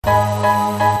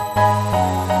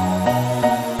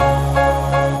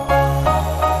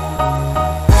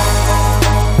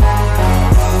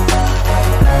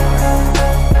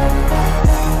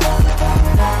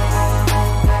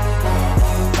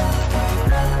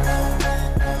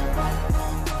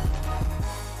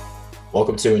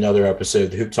Welcome to another episode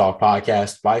of the Hoop Talk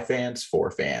podcast by fans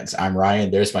for fans. I'm Ryan.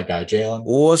 There's my guy, Jalen.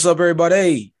 What's up,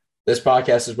 everybody? This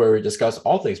podcast is where we discuss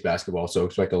all things basketball, so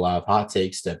expect a lot of hot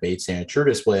takes, debates, and a true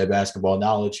display of basketball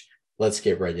knowledge. Let's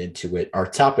get right into it. Our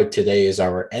topic today is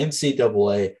our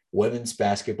NCAA women's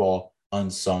basketball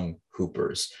unsung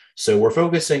hoopers. So we're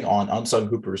focusing on unsung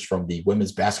hoopers from the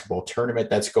women's basketball tournament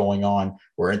that's going on.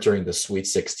 We're entering the Sweet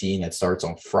 16 that starts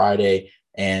on Friday,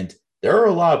 and there are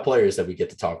a lot of players that we get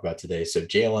to talk about today. So,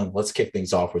 Jalen, let's kick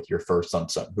things off with your first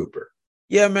unsung hooper.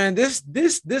 Yeah, man, this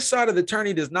side of the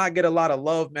tourney does not get a lot of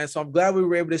love, man. So I'm glad we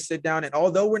were able to sit down. And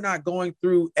although we're not going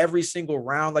through every single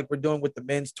round like we're doing with the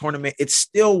men's tournament, it's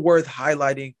still worth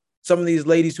highlighting some of these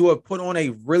ladies who have put on a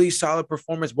really solid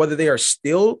performance, whether they are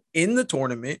still in the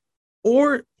tournament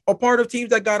or a part of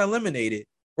teams that got eliminated.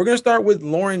 We're going to start with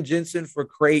Lauren Jensen for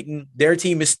Creighton. Their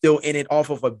team is still in it off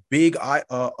of a big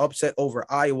upset over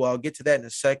Iowa. I'll get to that in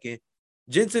a second.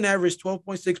 Jensen averaged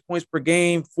 12.6 points per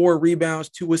game, 4 rebounds,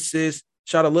 2 assists,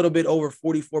 shot a little bit over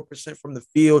 44% from the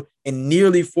field and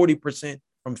nearly 40%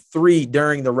 from 3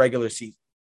 during the regular season.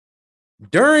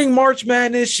 During March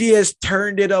Madness, she has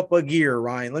turned it up a gear,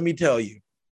 Ryan. Let me tell you.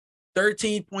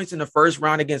 13 points in the first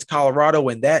round against Colorado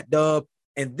in that dub.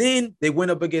 And then they went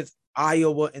up against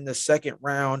Iowa in the second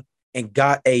round and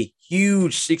got a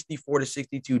huge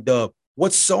 64-62 dub.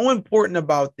 What's so important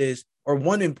about this, or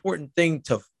one important thing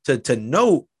to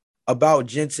note about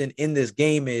Jensen in this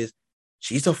game, is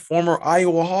she's a former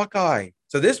Iowa Hawkeye.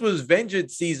 So this was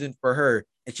vengeance season for her.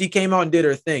 And she came out and did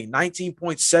her thing.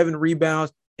 19.7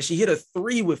 rebounds. And she hit a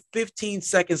 3 with 15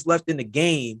 seconds left in the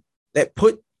game that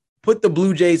put the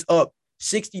Blue Jays up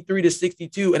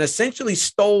 63-62 and essentially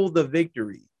stole the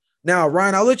victory. Now,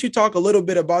 Ryan, I'll let you talk a little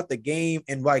bit about the game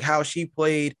and like how she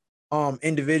played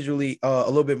individually a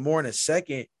little bit more in a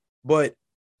second. But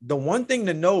the one thing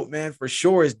to note, man, for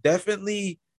sure is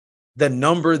definitely the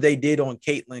number they did on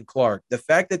Caitlin Clark. The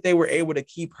fact that they were able to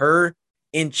keep her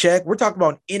in check. We're talking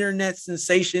about internet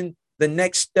sensation. The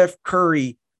next Steph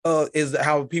Curry is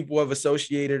how people have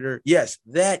associated her. Yes,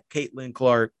 that Caitlin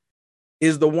Clark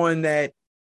is the one that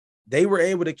they were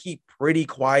able to keep pretty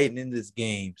quiet in this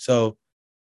game. So,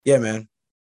 yeah, man.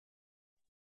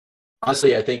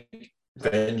 Honestly, I think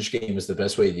revenge game is the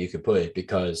best way that you could put it,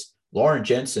 because Lauren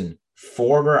Jensen,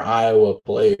 former Iowa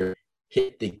player,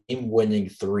 hit the game-winning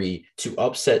 3 to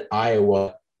upset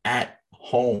Iowa at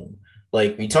home.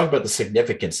 Like, we talk about the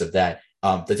significance of that.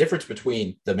 The difference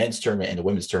between the men's tournament and the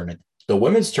women's tournament. The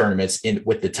women's tournaments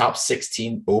with the top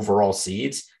 16 overall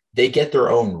seeds, they get their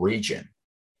own region.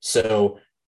 So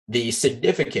the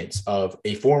significance of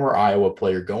a former Iowa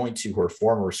player going to her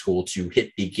former school to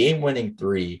hit the game-winning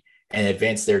 3 and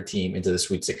advance their team into the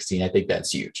Sweet 16, I think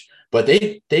that's huge. But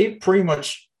they pretty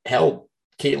much held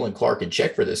Caitlin Clark in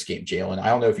check for this game, Jalen. I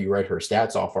don't know if you read her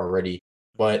stats off already,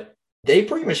 but they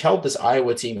pretty much held this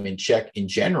Iowa team in check in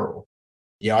general.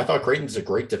 I thought Creighton's a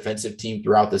great defensive team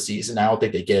throughout the season. I don't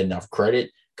think they get enough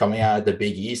credit coming out of the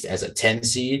Big East as a 10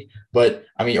 seed. But,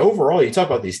 I mean, overall, you talk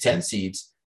about these 10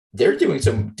 seeds, they're doing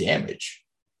some damage.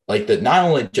 Like, not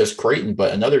only just Creighton,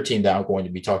 but another team that I'm going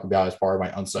to be talking about as part of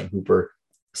my unsung hooper,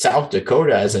 South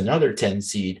Dakota, as another 10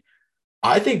 seed.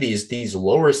 I think these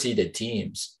lower seeded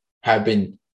teams have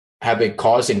been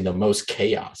causing the most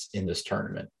chaos in this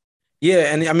tournament.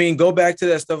 Yeah, and I mean, go back to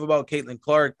that stuff about Caitlin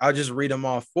Clark. I'll just read them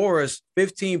off for us.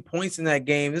 15 points in that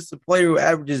game. This is a player who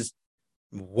averages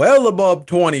well above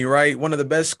 20, right? One of the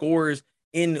best scorers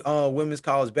in women's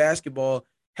college basketball.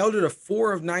 Held her to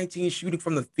 4 of 19 shooting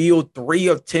from the field, 3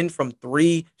 of 10 from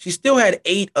 3. She still had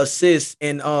 8 assists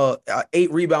and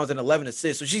 8 rebounds and 11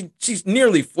 assists. So she's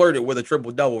nearly flirted with a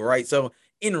triple-double, right? So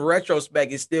in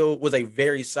retrospect, it still was a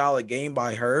very solid game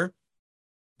by her.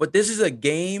 But this is a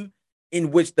game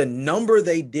in which the number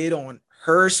they did on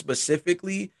her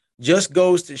specifically just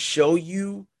goes to show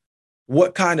you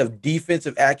what kind of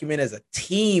defensive acumen as a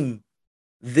team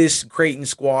this Creighton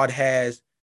squad has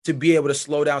to be able to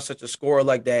slow down such a scorer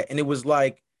like that. And it was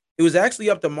actually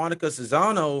up to Monica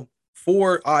Cesano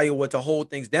for Iowa to hold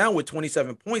things down with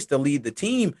 27 points to lead the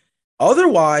team.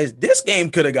 Otherwise, this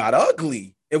game could have got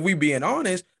ugly, if we being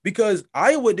honest, because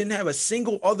Iowa didn't have a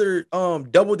single other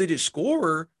double-digit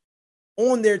scorer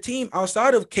on their team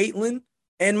outside of Caitlin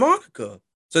and Monica.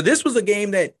 So this was a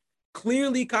game that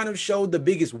clearly kind of showed the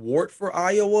biggest wart for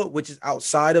Iowa, which is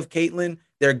outside of Caitlin.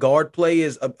 Their guard play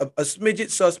is a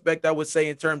smidget suspect, I would say,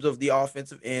 in terms of the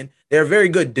offensive end. They're a very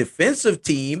good defensive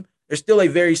team. They're still a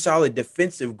very solid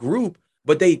defensive group,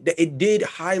 but it did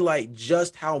highlight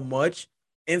just how much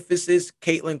emphasis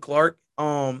Caitlin Clark,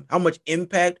 how much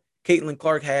impact Caitlin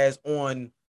Clark has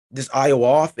on this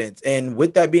Iowa offense. And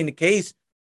with that being the case,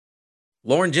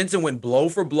 Lauren Jensen went blow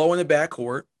for blow in the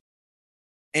backcourt,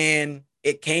 and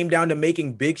it came down to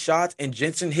making big shots, and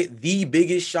Jensen hit the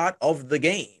biggest shot of the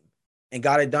game and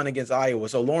got it done against Iowa.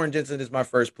 So Lauren Jensen is my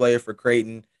first player for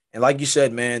Creighton. And like you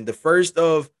said, man, the first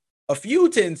of a few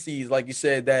 10 Cs, like you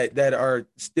said, that are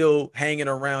still hanging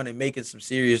around and making some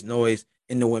serious noise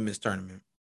in the women's tournament.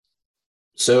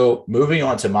 So moving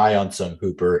on to my unsung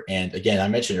hooper, and again, I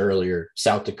mentioned earlier,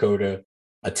 South Dakota,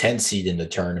 a 10 seed in the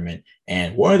tournament,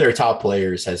 and one of their top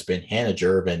players has been Hannah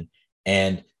Jervin,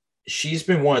 and she's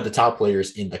been one of the top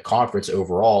players in the conference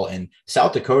overall. And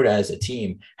South Dakota as a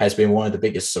team has been one of the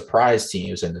biggest surprise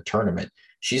teams in the tournament.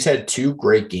 She's had two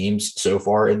great games so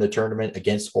far in the tournament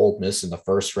against Ole Miss in the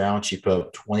first round. She put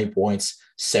up 20 points,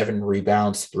 7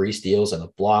 rebounds, 3 steals, and a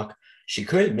block. She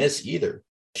couldn't miss either.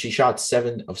 She shot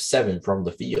 7 of 7 from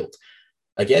the field.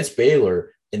 Against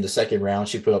Baylor in the second round,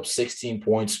 she put up 16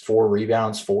 points, 4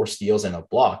 rebounds, 4 steals, and a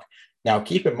block. Now,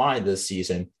 keep in mind this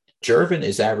season, Jervin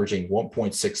is averaging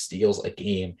 1.6 steals a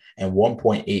game and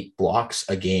 1.8 blocks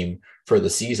a game for the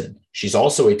season. She's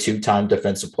also a 2-time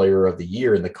Defensive Player of the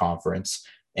Year in the conference.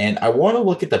 And I want to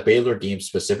look at the Baylor game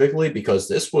specifically because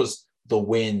this was the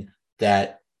win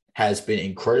that has been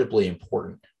incredibly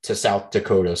important to South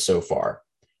Dakota so far.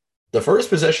 The first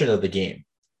possession of the game,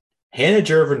 Hannah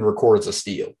Jervin records a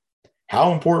steal.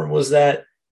 How important was that?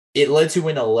 It led to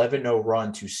an 11-0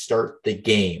 run to start the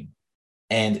game,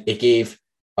 and it gave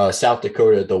South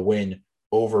Dakota the win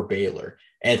over Baylor.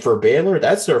 And for Baylor,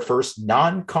 that's their first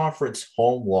non-conference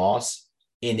home loss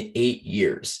in 8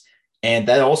 years. And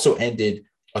that also ended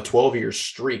a 12-year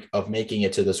streak of making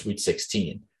it to the Sweet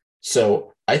 16.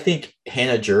 So I think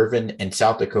Hannah Jervin and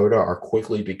South Dakota are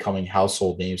quickly becoming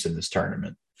household names in this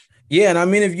tournament. Yeah, and I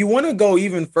mean, if you want to go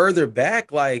even further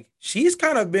back, like she's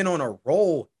kind of been on a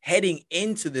roll heading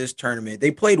into this tournament.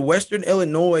 They played Western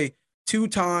Illinois 2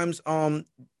 times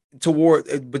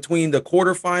toward between the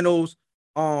quarterfinals,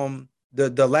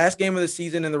 the last game of the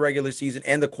season in the regular season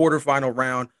and the quarterfinal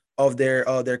round of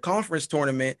their conference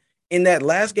tournament. In that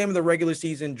last game of the regular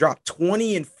season, dropped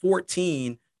 20 and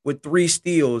 14 with 3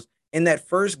 steals. In that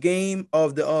first game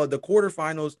of the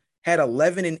quarterfinals, had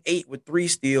 11 and 8 with 3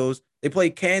 steals. They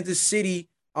played Kansas City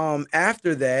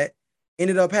after that,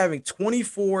 ended up having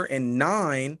 24 and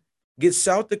 9, gets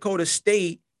South Dakota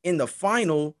State in the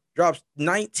final, drops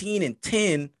 19 and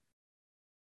 10.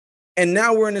 And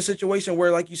now we're in a situation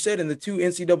where, like you said, in the 2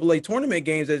 NCAA tournament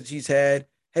games that she's had,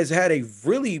 has had a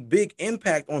really big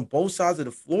impact on both sides of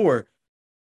the floor.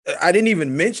 I didn't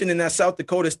even mention in that South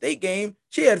Dakota State game,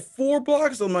 she had 4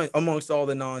 blocks amongst all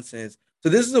the nonsense. So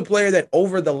this is a player that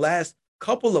over the last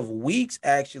couple of weeks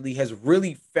actually has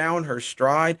really found her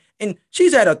stride. And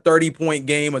she's had a 30-point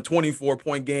game, a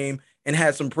 24-point game, and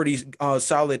had some pretty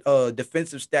solid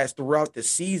defensive stats throughout the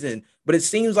season. But it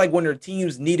seems like when her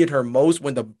teams needed her most,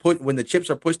 when the chips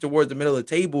are pushed towards the middle of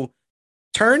the table,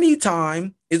 tourney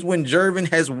time is when Jervin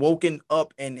has woken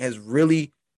up and has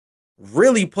really,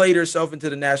 really played herself into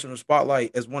the national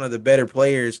spotlight as one of the better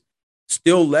players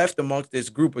still left amongst this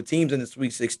group of teams in the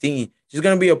Sweet 16. She's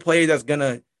going to be a player that's going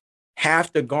to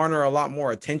have to garner a lot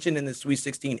more attention in the Sweet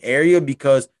 16 area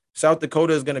because South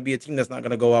Dakota is going to be a team that's not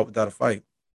going to go out without a fight.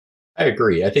 I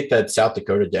agree. I think that South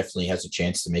Dakota definitely has a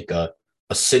chance to make a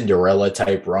Cinderella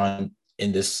type run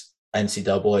in this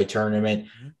NCAA tournament.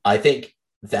 Mm-hmm. I think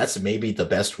that's maybe the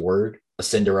best word, a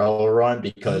Cinderella run,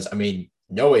 because I mean,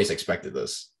 nobody's expected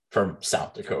this from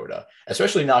South Dakota,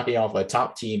 especially knocking off a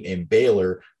top team in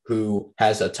Baylor who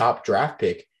has a top draft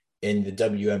pick in the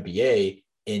WNBA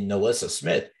in Nalissa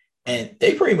Smith. And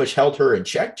they pretty much held her in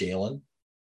check, Jalen.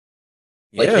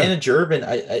 Like Hannah Jervin,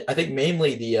 I think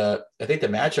mainly the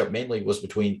matchup mainly was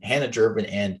between Hannah Jervin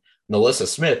and Nalissa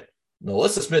Smith.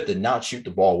 Nalissa Smith did not shoot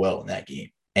the ball well in that game.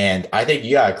 And I think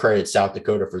you got to credit South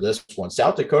Dakota for this one.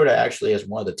 South Dakota actually has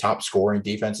one of the top scoring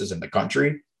defenses in the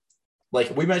country.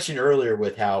 Like we mentioned earlier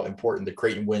with how important the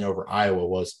Creighton win over Iowa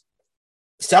was.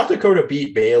 South Dakota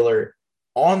beat Baylor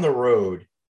on the road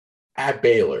at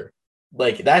Baylor.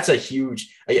 Like that's a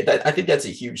huge, I think that's a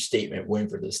huge statement win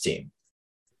for this team.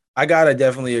 I gotta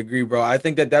definitely agree, bro. I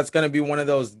think that's gonna be one of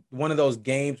those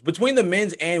games between the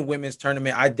men's and women's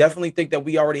tournament. I definitely think that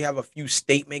we already have a few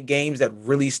statement games that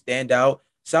really stand out.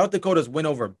 South Dakota's win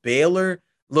over Baylor.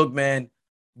 Look, man,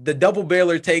 the double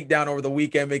Baylor takedown over the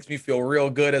weekend makes me feel real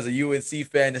good as a UNC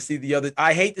fan to see the other.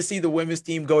 I hate to see the women's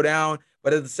team go down,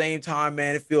 but at the same time,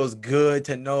 man, it feels good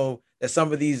to know that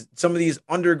some of these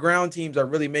underground teams are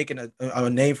really making a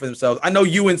name for themselves. I know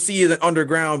UNC isn't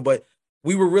underground, but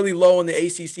we were really low in the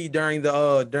ACC during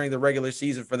the regular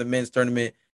season for the men's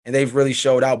tournament, and they've really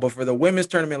showed out. But for the women's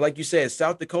tournament, like you said,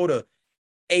 South Dakota,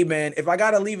 hey, man, if I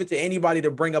got to leave it to anybody to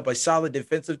bring up a solid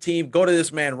defensive team, go to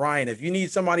this man, Ryan. If you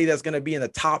need somebody that's going to be in the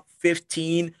top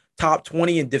 15, top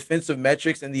 20 in defensive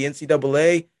metrics in the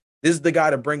NCAA, this is the guy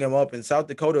to bring him up. And South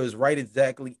Dakota is right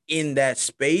exactly in that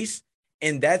space.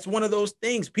 And that's one of those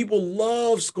things. People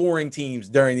love scoring teams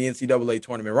during the NCAA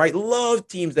tournament, right? Love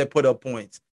teams that put up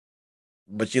points.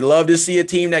 But you love to see a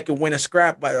team that can win a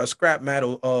scrap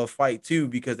metal fight too,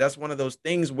 because that's one of those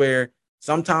things where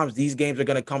sometimes these games are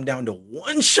going to come down to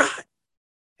one shot.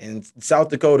 And South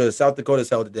Dakota's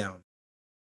held it down.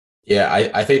 Yeah,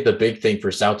 I think the big thing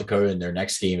for South Dakota in their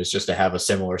next game is just to have a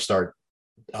similar start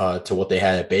to what they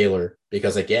had at Baylor.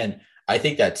 Because, again, I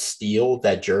think that steal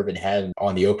that Jervin had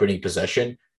on the opening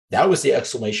possession, that was the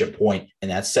exclamation point,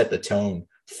 and that set the tone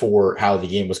for how the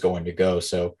game was going to go.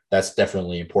 So that's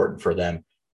definitely important for them.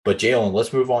 But, Jalen,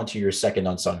 let's move on to your second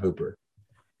unsung hooper.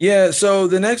 Yeah, so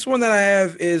the next one that I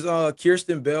have is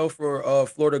Kirsten Bell for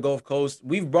Florida Gulf Coast.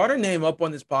 We've brought her name up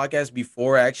on this podcast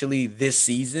before, actually, this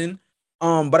season.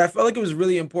 But I felt like it was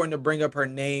really important to bring up her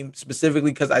name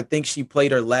specifically because I think she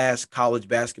played her last college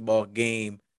basketball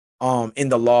game in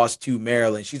the loss to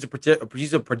Maryland. She's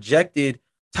a projected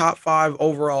top 5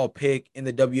 overall pick in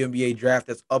the WNBA draft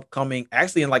that's upcoming,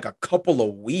 actually in like a couple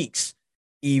of weeks,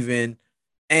 even.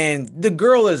 And the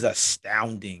girl is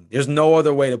astounding. There's no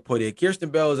other way to put it. Kirsten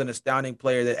Bell is an astounding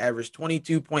player that averaged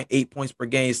 22.8 points per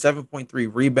game, 7.3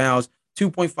 rebounds,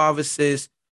 2.5 assists,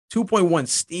 2.1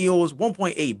 steals,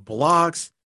 1.8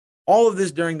 blocks, all of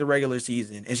this during the regular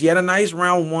season. And she had a nice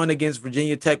round 1 against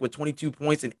Virginia Tech with 22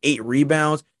 points and 8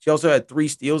 rebounds. She also had 3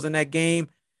 steals in that game.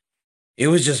 It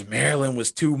was just Maryland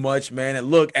was too much, man. And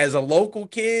look, as a local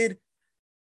kid,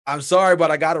 I'm sorry,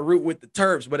 but I got to root with the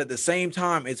Terps. But at the same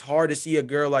time, it's hard to see a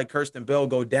girl like Kirsten Bell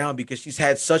go down because she's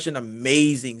had such an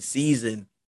amazing season.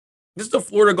 This is the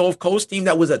Florida Gulf Coast team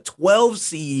that was a 12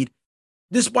 seed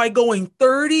despite going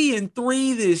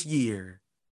 30-3 this year.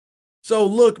 So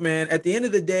look, man, at the end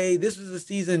of the day, this was a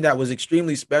season that was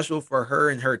extremely special for her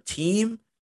and her team.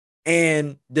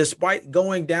 And despite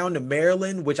going down to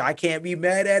Maryland, which I can't be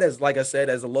mad at, as like I said,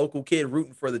 as a local kid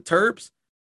rooting for the Terps,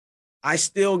 I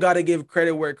still got to give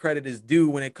credit where credit is due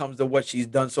when it comes to what she's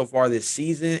done so far this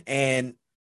season. And,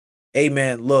 hey,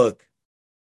 man, look,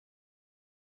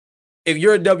 if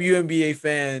you're a WNBA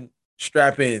fan,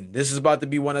 strap in. This is about to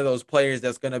be one of those players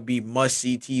that's going to be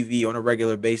must-see TV on a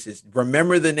regular basis.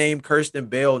 Remember the name Kirsten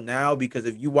Bell now, because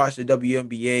if you watch the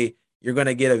WNBA, you're going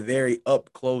to get a very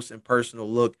up-close and personal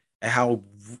look at how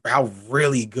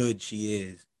really good she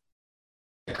is.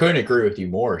 I couldn't agree with you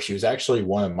more. She was actually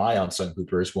one of my unsung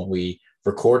hoopers when we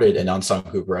recorded an unsung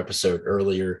hooper episode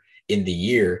earlier in the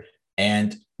year.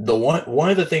 And the one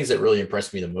of the things that really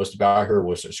impressed me the most about her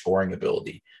was her scoring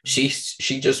ability. She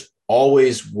just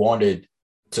always wanted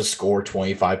to score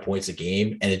 25 points a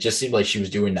game, and it just seemed like she was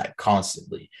doing that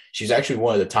constantly. She's actually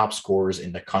one of the top scorers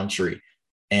in the country,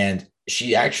 and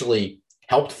she actually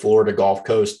helped Florida Gulf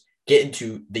Coast get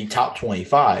into the top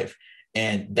 25.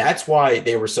 And that's why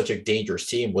they were such a dangerous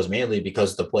team, was mainly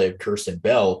because of the play of Kirsten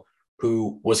Bell,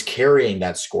 who was carrying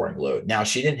that scoring load. Now,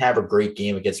 she didn't have a great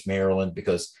game against Maryland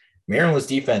because Maryland's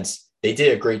defense, they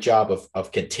did a great job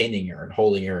of containing her and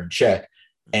holding her in check.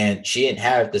 And she didn't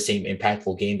have the same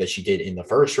impactful game that she did in the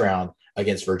first round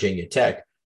against Virginia Tech.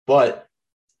 But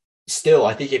still,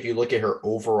 I think if you look at her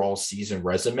overall season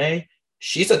resume,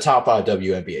 she's a top 5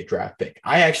 WNBA draft pick.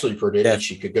 I actually predicted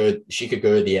she could go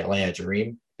to the Atlanta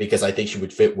Dream, because I think she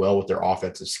would fit well with their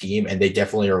offensive scheme, and they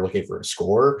definitely are looking for a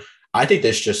scorer. I think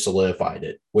this just solidified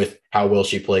it with how well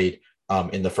she played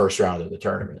in the first round of the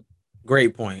tournament.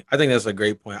 Great point. I think that's a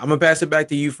great point. I'm gonna pass it back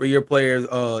to you for your players,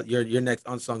 your next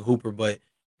unsung hooper. But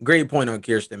great point on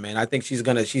Kirsten, man. I think she's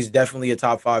definitely a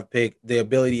top 5 pick. The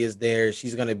ability is there.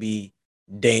 She's gonna be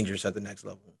dangerous at the next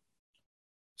level.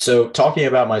 So talking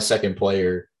about my second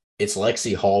player, it's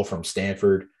Lexi Hall from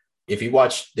Stanford. If you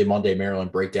watched the Monday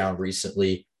Maryland breakdown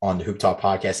recently on the Hoop Talk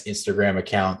Podcast Instagram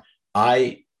account,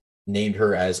 I named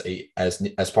her as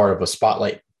part of a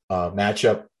spotlight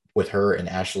matchup with her and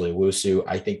Ashley Owusu.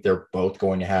 I think they're both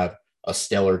going to have a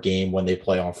stellar game when they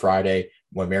play on Friday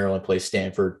when Maryland plays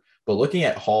Stanford. But looking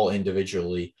at Hall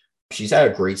individually, she's had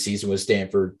a great season with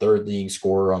Stanford, 3rd leading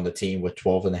scorer on the team with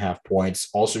 12.5 points,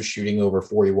 also shooting over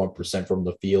 41% from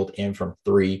the field and from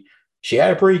 3. She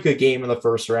had a pretty good game in the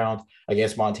first round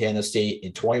against Montana State.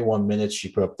 In 21 minutes,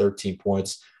 she put up 13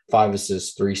 points, 5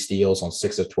 assists, 3 steals on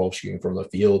 6 of 12 shooting from the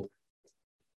field.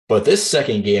 But this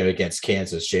second game against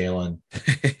Kansas, Jalen,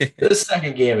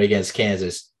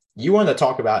 you want to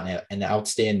talk about an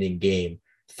outstanding game.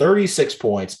 36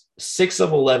 points, 6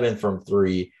 of 11 from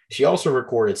 3. She also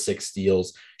recorded 6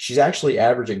 steals. She's actually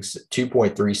averaging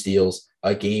 2.3 steals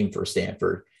a game for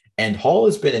Stanford. And Hall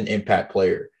has been an impact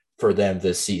player for them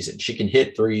this season. She can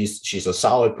hit threes. She's a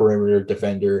solid perimeter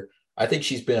defender. I think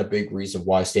she's been a big reason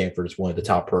why Stanford is one of the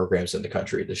top programs in the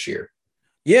country this year.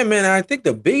 Yeah, man. I think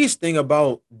the biggest thing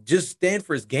about just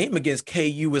Stanford's game against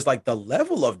KU is like the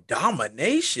level of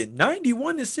domination,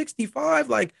 91-65.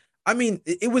 Like, I mean,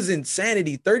 it was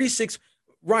insanity. 36.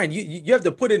 Ryan, you have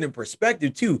to put it in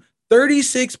perspective too.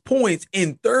 36 points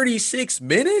in 36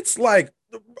 minutes. Like,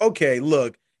 okay,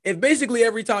 look, if basically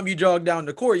every time you jog down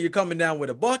the court, you're coming down with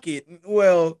a bucket,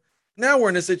 well, now we're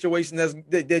in a situation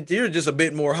that you're just a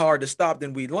bit more hard to stop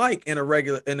than we'd like in a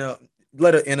regular in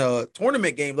a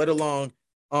tournament game, let alone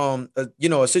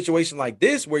a situation like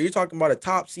this where you're talking about a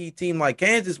top seed team like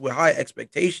Kansas with high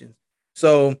expectations.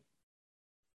 So,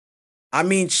 I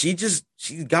mean, she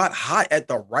got hot at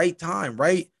the right time,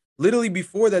 right? Literally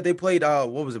before that, they played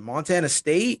what was it, Montana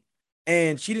State,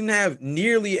 and she didn't have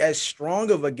nearly as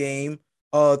strong of a game,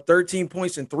 13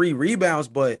 points and 3 rebounds,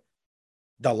 but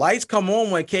the lights come on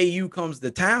when KU comes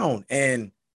to town,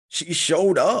 and she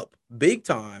showed up big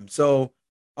time. So,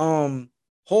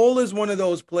 Hole is one of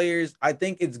those players. I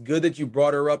think it's good that you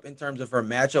brought her up in terms of her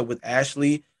matchup with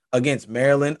Ashley against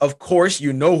Maryland. Of course,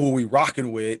 you know who we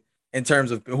rocking with in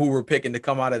terms of who we're picking to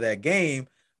come out of that game.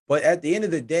 But at the end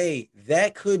of the day,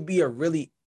 that could be a really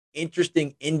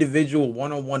interesting individual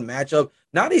one-on-one matchup.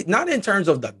 Not in terms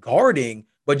of the guarding,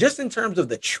 but just in terms of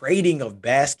the trading of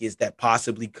baskets that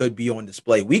possibly could be on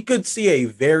display. We could see a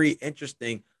very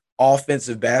interesting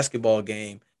offensive basketball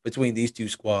game between these two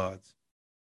squads.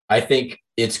 I think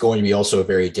it's going to be also a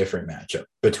very different matchup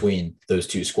between those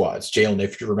two squads. Jalen,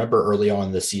 if you remember early on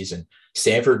in the season,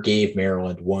 Stanford gave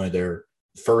Maryland one of their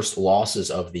first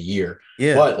losses of the year.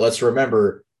 Yeah. But let's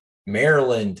remember,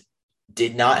 Maryland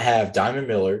did not have Diamond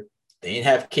Miller. They didn't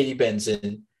have Katie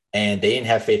Benson, and they didn't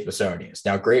have Faith Masonius.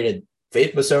 Now, granted,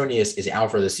 Faith Masonius is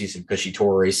out for the season because she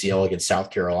tore her ACL against South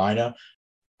Carolina.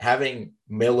 Having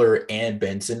Miller and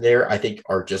Benson there, I think,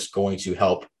 are just going to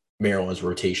help Maryland's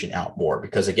rotation out more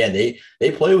because, again,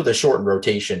 they play with a shortened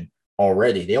rotation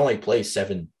already. They only play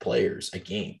 7 players a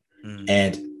game.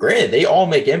 And granted, they all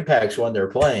make impacts when they're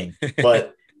playing,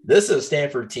 but this is a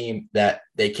Stanford team that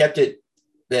they kept it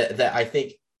that I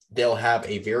think they'll have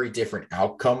a very different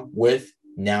outcome with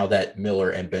now that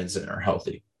Miller and Benson are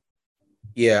healthy.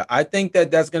 Yeah, I think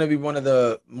that's going to be one of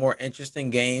the more interesting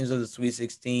games of the Sweet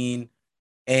 16.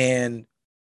 And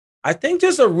I think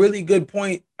just a really good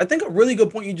point. I think a really good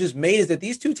point you just made is that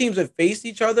these two teams have faced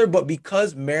each other, but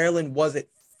because Maryland wasn't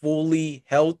fully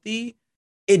healthy,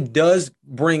 it does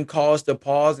bring cause to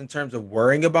pause in terms of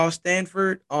worrying about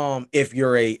Stanford. If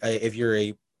you're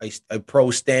a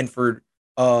pro Stanford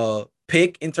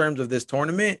pick in terms of this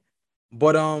tournament,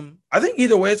 but I think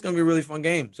either way it's gonna be a really fun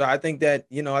game. So I think that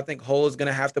I think Hull is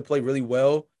gonna have to play really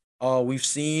well. We've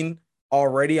seen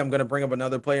already. I'm gonna bring up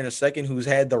another player in a second who's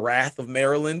had the wrath of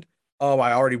Maryland.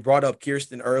 I already brought up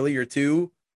Kirsten earlier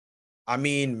too. I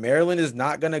mean, Maryland is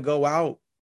not gonna go out.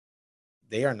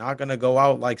 They are not going to go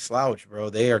out like slouch, bro.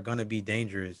 They are going to be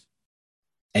dangerous.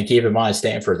 And keep in mind,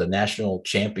 Stanford, the national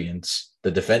champions,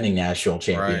 the defending national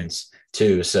champions,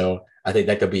 too. So I think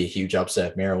that could be a huge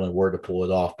upset if Maryland were to pull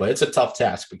it off. But it's a tough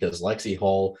task because Lexi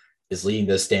Hull is leading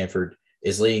the Stanford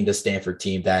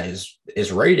team that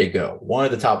is ready to go. One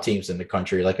of the top teams in the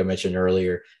country, like I mentioned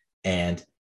earlier, and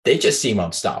they just seem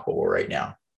unstoppable right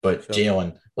now. But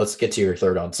Jalen, let's get to your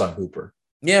third unsung hooper.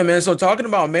 Yeah, man. So talking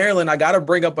about Maryland, I got to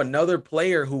bring up another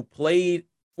player who played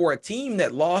for a team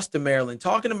that lost to Maryland.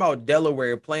 Talking about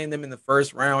Delaware, playing them in the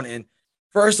first round. And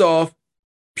first off,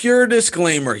 pure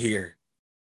disclaimer here.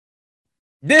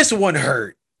 This one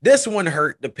hurt. This one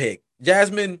hurt to pick.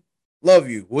 Jasmine, love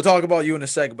you. We'll talk about you in a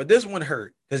second. But this one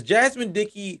hurt because Jasmine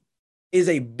Dickey is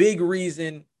a big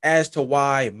reason as to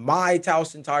why my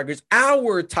Towson Tigers,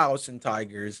 our Towson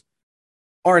Tigers,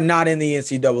 are not in the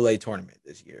NCAA tournament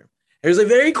this year. There's a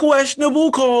very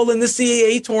questionable call in the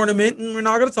CAA tournament, and we're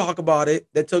not going to talk about it,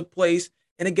 that took place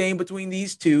in a game between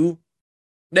these two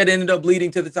that ended up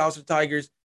leading to the Towson Tigers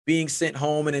being sent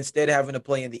home and instead having to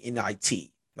play in the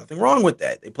NIT. Nothing wrong with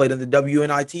that. They played in the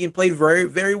WNIT and played very,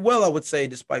 very well, I would say,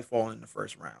 despite falling in the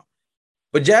first round.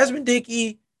 But Jasmine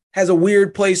Dickey has a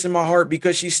weird place in my heart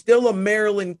because she's still a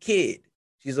Maryland kid.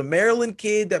 She's a Maryland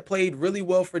kid that played really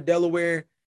well for Delaware,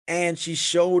 and she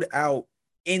showed out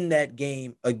in that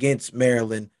game against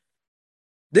Maryland.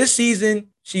 This season,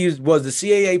 she was the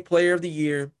CAA Player of the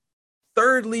Year,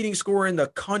 3rd leading scorer in the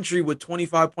country with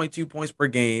 25.2 points per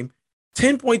game,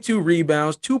 10.2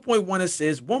 rebounds, 2.1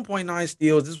 assists, 1.9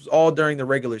 steals. This was all during the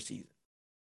regular season.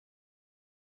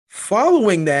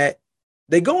 Following that,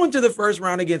 They go into the first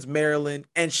round against Maryland,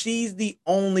 and she's the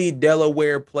only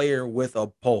Delaware player with a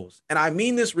pulse. And I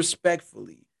mean this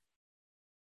respectfully.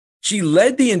 She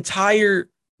led the entire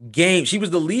game. She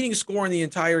was the leading scorer in the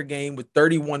entire game with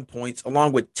 31 points,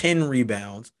 along with 10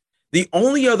 rebounds. The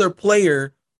only other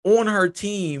player on her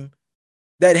team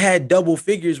that had double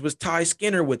figures was Ty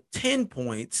Skinner with 10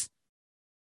 points.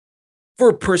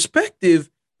 For perspective,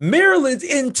 Maryland's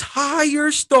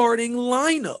entire starting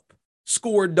lineup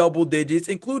scored double digits,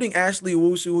 including Ashley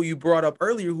Owusu, who you brought up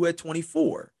earlier, who had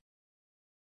 24.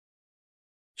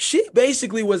 She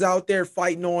basically was out there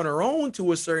fighting on her own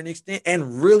to a certain extent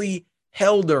and really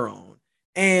held her own.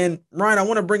 And Ryan, I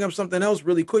want to bring up something else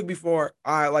really quick before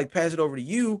I pass it over to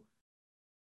you.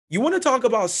 You want to talk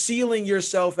about sealing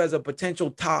yourself as a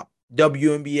potential top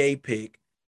WNBA pick.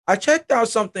 I checked out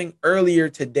something earlier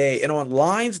today, and on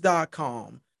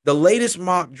lines.com, the latest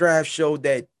mock draft showed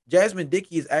that Jasmine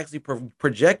Dickey is actually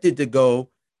projected to go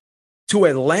to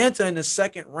Atlanta in the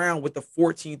second round with the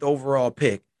 14th overall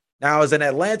pick. Now, as an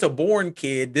Atlanta-born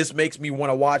kid, this makes me want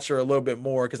to watch her a little bit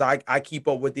more because I keep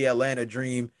up with the Atlanta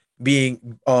Dream,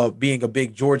 being a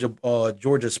big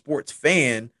Georgia sports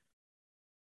fan.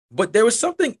 But there was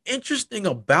something interesting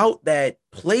about that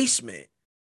placement.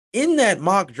 In that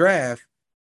mock draft,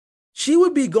 she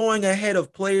would be going ahead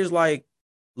of players like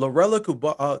Lorella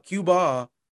Cuba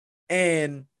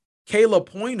and Kayla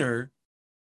Pointer,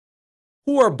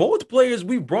 who are both players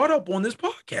we brought up on this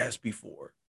podcast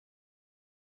before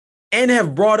and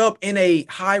have brought up in a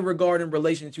high regard in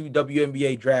relation to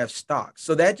WNBA draft stocks.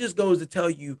 So that just goes to tell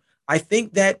you, I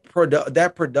think that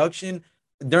that production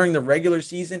during the regular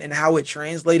season and how it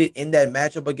translated in that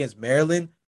matchup against Maryland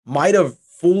might have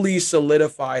fully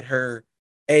solidified her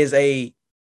as a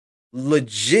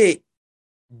legit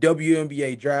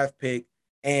WNBA draft pick.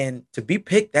 And to be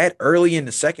picked that early in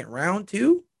the second round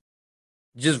too,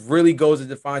 just really goes to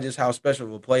define just how special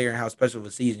of a player and how special of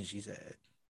a season she's had.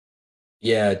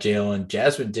 Yeah, Jalen.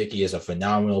 Jasmine Dickey is a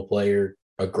phenomenal player,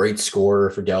 a great scorer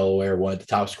for Delaware, one of the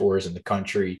top scorers in the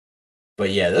country.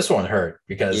 But yeah, this one hurt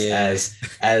because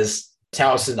as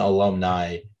Towson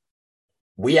alumni,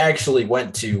 we actually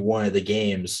went to one of the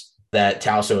games that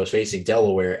Towson was facing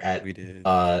Delaware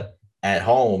at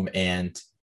home, and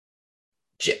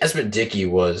Jasmine Dickey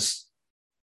was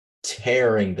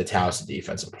tearing the Towson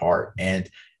defense apart. And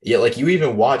yet, like, you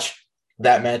even watch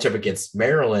that matchup against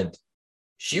Maryland,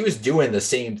 she was doing the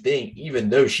same thing, even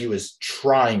though she was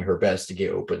trying her best to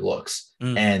get open looks.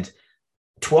 And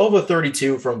 12 of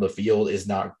 32 from the field is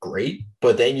not great,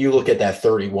 but then you look at that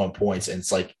 31 points and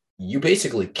it's like you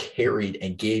basically carried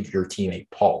and gave your team a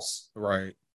pulse.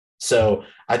 Right. So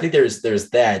I think there's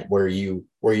that where you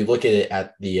look at it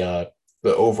at the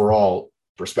overall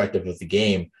perspective of the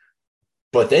game,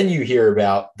 but then you hear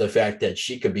about the fact that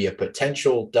she could be a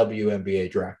potential WNBA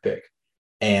draft pick.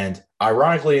 And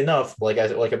ironically enough, like I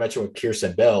mentioned with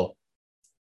Kirsten Bell,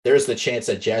 there's the chance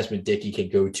that Jasmine Dickey can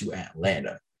go to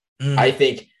Atlanta. I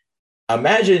think,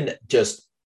 imagine just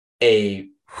a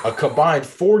combined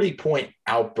 40-point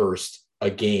outburst a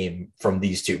game from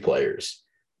these two players.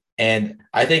 And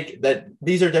I think that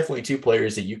these are definitely two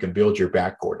players that you can build your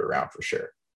backcourt around for sure.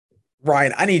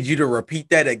 Ryan, I need you to repeat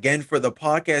that again for the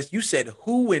podcast. You said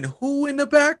who in the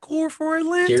backcourt for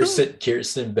Atlanta?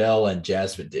 Kirsten Bell and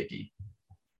Jasmine Dickey.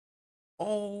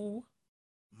 Oh,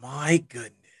 my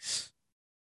goodness.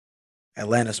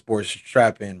 Atlanta sports,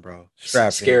 strap in, bro.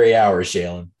 Scary hours,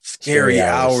 Jalen. Scary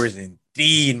hours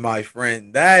indeed, my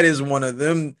friend. That is one of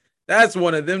them. That's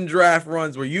one of them draft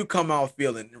runs where you come out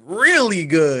feeling really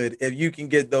good if you can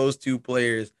get those two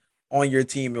players on your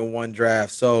team in one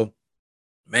draft. So,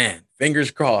 man,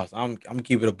 fingers crossed. I'm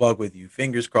keeping a buck with you.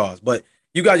 Fingers crossed. But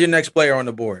you got your next player on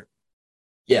the board.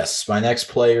 Yes, my next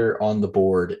player on the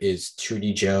board is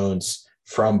Trudy Jones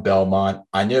from Belmont.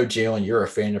 I know, Jalen, you're a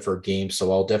fan of her game,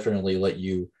 so I'll definitely let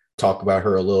you talk about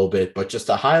her a little bit, but just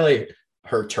to highlight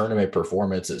her tournament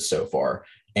performances so far.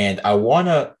 And I want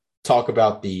to talk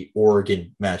about the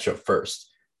Oregon matchup first.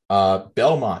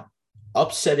 Belmont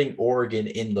upsetting Oregon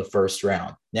in the first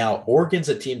round. Now, Oregon's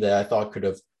a team that I thought could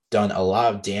have done a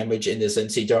lot of damage in this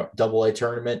NCAA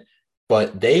tournament,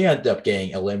 but they ended up getting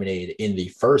eliminated in the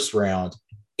first round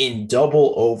in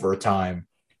double overtime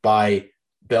by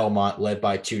Belmont, led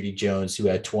by Trudy Jones, who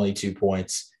had 22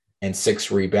 points and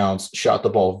 6 rebounds, shot the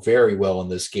ball very well in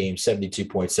this game,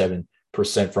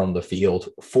 72.7% from the field,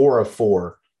 4 of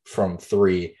 4 from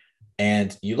 3.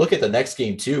 And you look at the next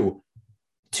game too,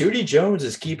 Trudy Jones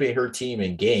is keeping her team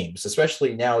in games,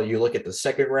 especially now you look at the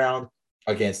second round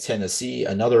against Tennessee,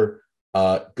 another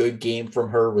good game from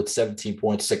her with 17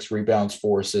 points, 6 rebounds,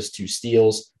 4 assists, 2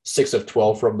 steals, 6 of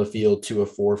 12 from the field, 2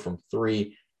 of 4 from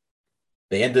 3.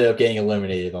 They ended up getting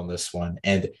eliminated on this one.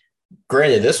 And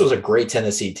granted, this was a great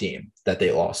Tennessee team that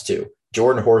they lost to.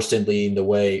 Jordan Horston leading the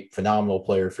way, phenomenal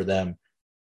player for them.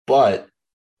 But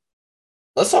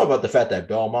let's talk about the fact that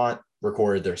Belmont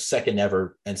recorded their second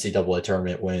ever NCAA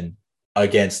tournament win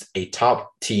against a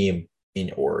top team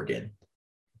in Oregon.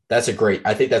 I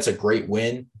think that's a great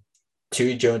win.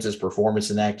 Tootie Jones's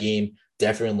performance in that game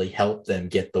definitely helped them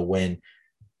get the win.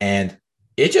 And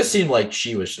it just seemed like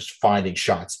she was just finding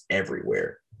shots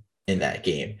everywhere in that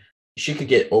game. She could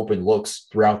get open looks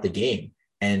throughout the game,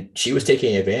 and she was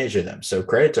taking advantage of them. So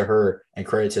credit to her and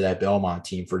credit to that Belmont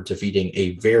team for defeating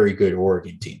a very good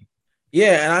Oregon team.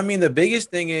 Yeah, and I mean the biggest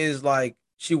thing is like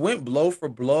she went blow for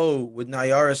blow with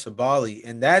Nayara Sabali,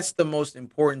 and that's the most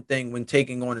important thing when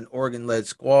taking on an Oregon-led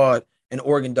squad, an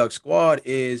Oregon Duck squad,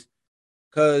 is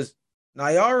because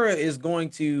Nayara is going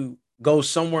to go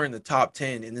somewhere in the top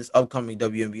 10 in this upcoming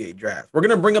WNBA draft. We're going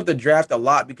to bring up the draft a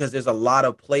lot because there's a lot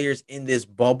of players in this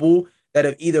bubble that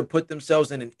have either put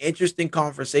themselves in an interesting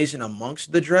conversation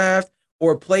amongst the draft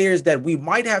or players that we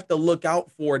might have to look out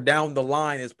for down the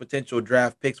line as potential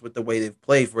draft picks with the way they've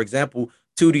played. For example,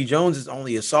 Tootie Jones is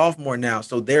only a sophomore now,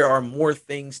 so there are more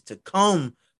things to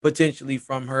come potentially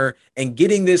from her. And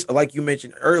getting this, like you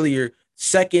mentioned earlier,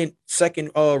 second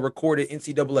recorded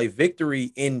NCAA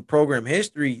victory in program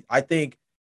history, I think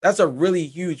that's a really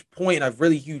huge point, a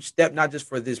really huge step, not just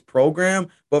for this program,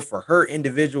 but for her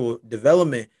individual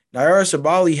development. Nayara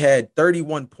Sabali had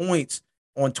 31 points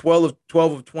on 12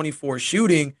 of 24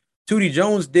 shooting. Tootie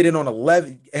Jones did it on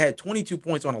 11, had 22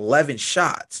 points on 11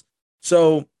 shots.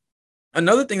 So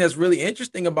another thing that's really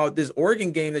interesting about this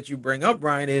Oregon game that you bring up,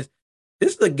 Brian, is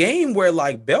this is a game where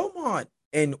like Belmont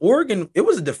and Oregon, it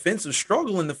was a defensive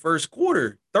struggle in the first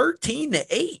quarter,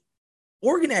 13-8.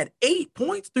 Oregon had 8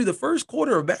 points through the first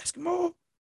quarter of basketball.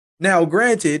 Now,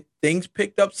 granted, things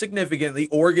picked up significantly.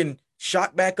 Oregon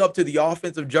shot back up to the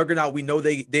offensive juggernaut. We know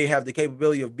they have the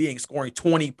capability of scoring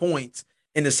 20 points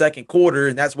in the second quarter,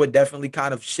 and that's what definitely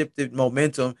kind of shifted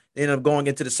momentum. They ended up going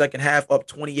into the second half up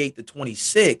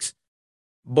 28-26.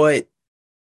 But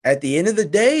at the end of the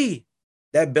day,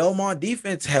 that Belmont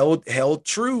defense held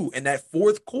true, and that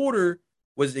fourth quarter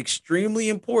was extremely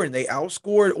important. They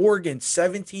outscored Oregon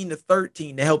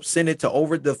 17-13 to help send it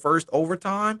to the first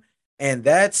overtime, and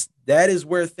that is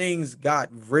where things got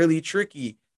really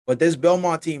tricky. But this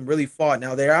Belmont team really fought.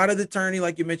 Now they're out of the tourney,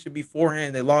 like you mentioned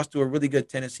beforehand. They lost to a really good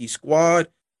Tennessee squad.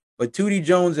 But Tootie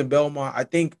Jones and Belmont, I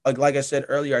think, like I said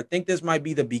earlier, I think this might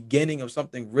be the beginning of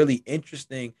something really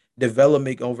interesting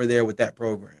developing over there with that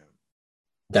program.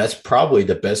 That's probably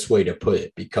the best way to put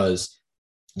it, because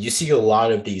you see a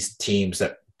lot of these teams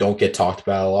that don't get talked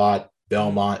about a lot,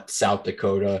 Belmont, South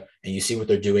Dakota, and you see what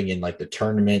they're doing in like the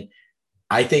tournament.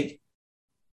 I think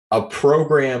a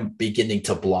program beginning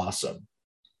to blossom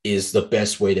is the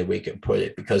best way that we can put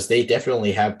it, because they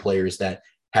definitely have players that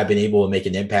have been able to make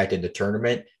an impact in the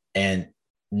tournament. And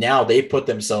now they put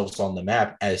themselves on the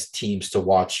map as teams to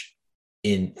watch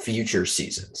in future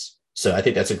seasons. So I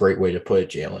think that's a great way to put it,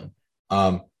 Jalen.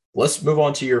 Let's move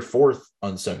on to your fourth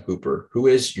unsung hooper. Who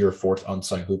is your fourth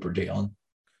unsung hooper, Jalen?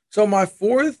 So my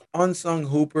fourth unsung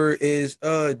hooper is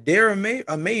Dara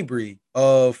Mabry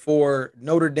for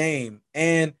Notre Dame.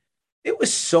 And it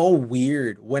was so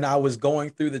weird when I was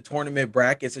going through the tournament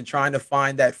brackets and trying to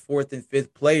find that fourth and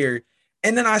fifth player.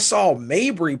 And then I saw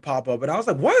Mabry pop up and I was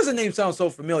like, why does the name sound so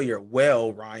familiar?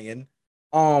 Well, Ryan,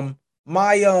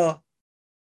 my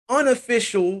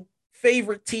unofficial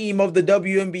favorite team of the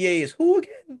WNBA is who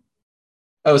again?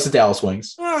 Oh, it's the Dallas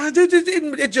Wings.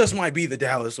 It just might be the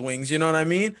Dallas Wings, you know what I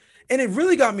mean? And it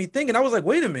really got me thinking. I was like,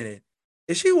 wait a minute.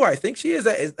 Is she who I think she is?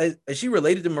 Is she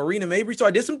related to Marina Mabry? So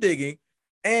I did some digging.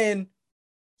 And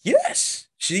yes,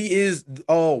 she is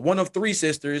one of three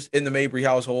sisters in the Mabry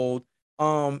household.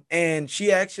 And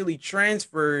she actually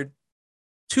transferred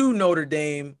to Notre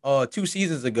Dame 2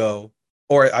 seasons ago,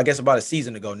 or I guess about a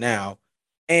season ago now.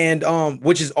 And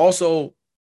which is also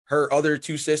her other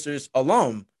two sisters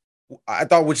alum. I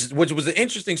thought which was an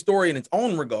interesting story in its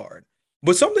own regard.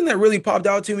 But something that really popped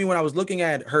out to me when I was looking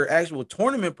at her actual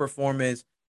tournament performance,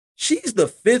 she's the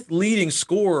fifth leading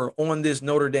scorer on this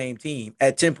Notre Dame team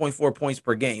at 10.4 points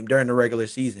per game during the regular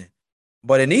season.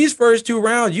 But in these first 2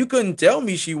 rounds, you couldn't tell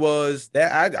me she was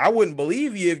that. I wouldn't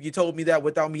believe you if you told me that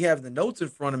without me having the notes in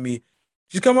front of me.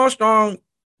 She's come out strong.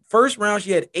 First round,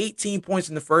 she had 18 points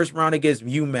in the first round against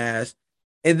UMass.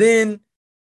 And then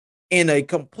in a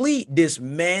complete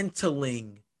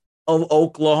dismantling of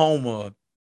Oklahoma,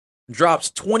 drops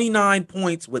 29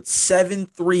 points with 7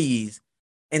 threes,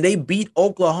 and they beat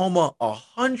Oklahoma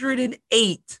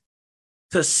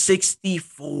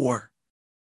 108-64.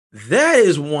 That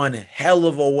is one hell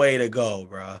of a way to go,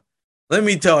 bro. Let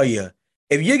me tell you,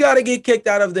 if you got to get kicked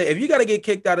out of the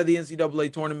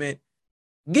NCAA tournament,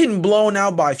 getting blown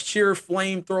out by sheer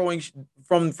flame throwing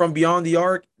from beyond the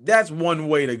arc, that's one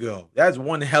way to go. That's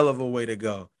one hell of a way to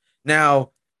go.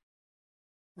 Now,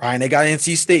 Ryan, they got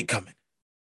NC State coming.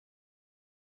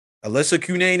 Alyssa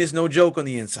Cunane is no joke on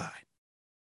the inside.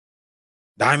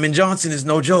 Diamond Johnson is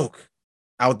no joke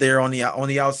out there on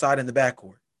the outside in the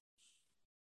backcourt.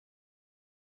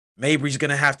 Mabry's going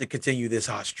to have to continue this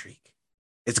hot streak.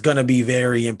 It's going to be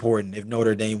very important if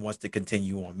Notre Dame wants to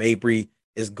continue on. Mabry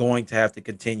is going to have to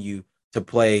continue to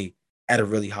play at a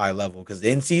really high level because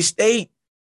NC State,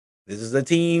 this is a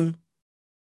team.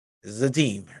 This is a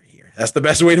team right here. That's the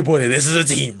best way to put it. This is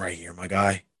a team right here, my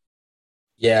guy.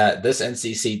 Yeah, this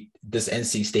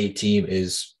NC State team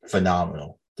is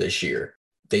phenomenal this year.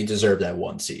 They deserve that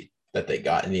one seed that they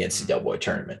got in the NCAA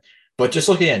tournament. But just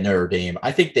looking at Notre Dame,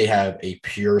 I think they have a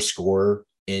pure scorer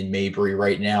in Mabry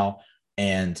right now.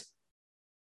 And,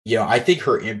 I think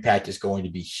her impact is going to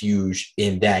be huge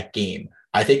in that game.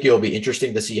 I think it'll be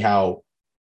interesting to see how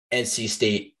NC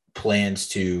State plans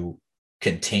to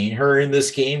contain her in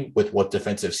this game with what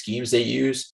defensive schemes they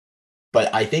use.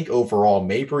 But I think overall,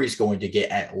 Mabry is going to get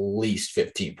at least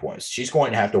 15 points. She's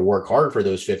going to have to work hard for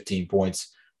those 15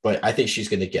 points, but I think she's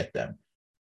going to get them.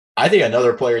 I think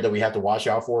another player that we have to watch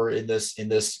out for in this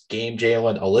game,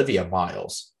 Jalen, Olivia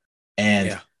Miles.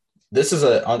 And this is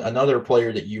another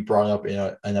player that you brought up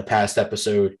in a past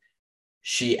episode.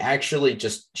 She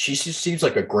seems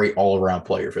like a great all-around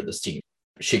player for this team.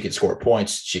 She can score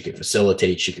points. She can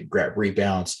facilitate. She can grab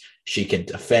rebounds. She can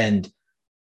defend.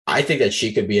 I think that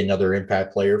she could be another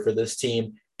impact player for this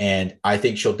team. And I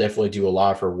think she'll definitely do a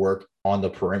lot of her work on the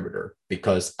perimeter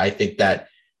because I think that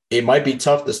it might be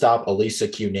tough to stop Alyssa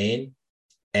Cunane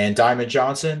and Diamond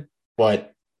Johnson,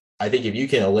 but I think if you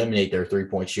can eliminate their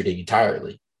three-point shooting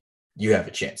entirely, you have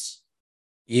a chance.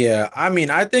 Yeah, I mean,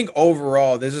 I think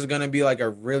overall this is going to be like a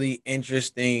really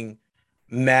interesting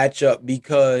matchup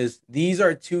because these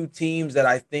are two teams that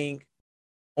I think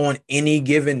on any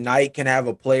given night can have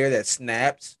a player that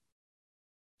snaps.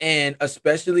 And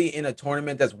especially in a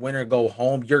tournament that's win or go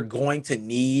home, you're going to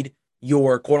need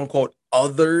your quote unquote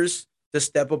others to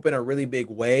step up in a really big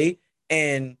way.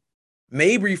 And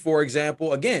Mabry, for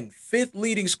example, again, 5th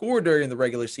leading scorer during the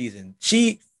regular season.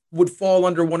 She would fall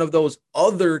under one of those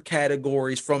other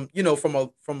categories from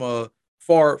a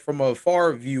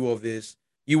far view of this.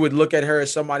 You would look at her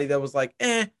as somebody that was like,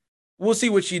 we'll see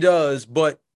what she does.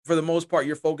 But for the most part,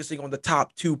 you're focusing on the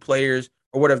top 2 players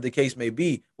or whatever the case may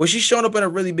be. Well, she's shown up in a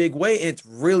really big way, and it's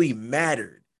really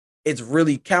mattered. It's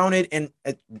really counted, and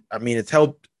it's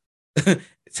helped.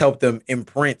 It's helped them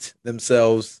imprint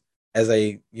themselves as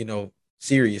a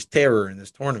serious terror in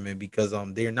this tournament because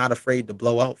they're not afraid to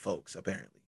blow out folks.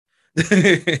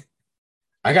 Apparently,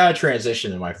 I got to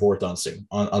transition to my 4th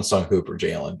unsung hooper,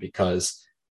 Jalen, because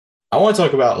I want to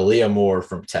talk about Aaliyah Moore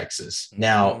from Texas.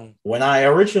 Now, when I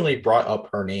originally brought up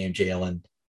her name, Jalen,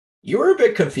 you were a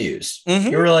bit confused.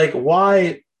 You were like,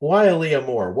 why Aaliyah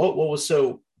Moore? What was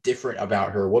so different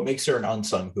about her? What makes her an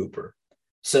unsung hooper?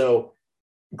 So,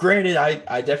 granted,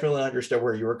 I definitely understand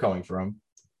where you were coming from.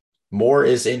 Moore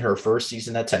is in her first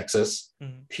season at Texas.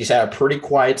 She's had a pretty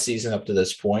quiet season up to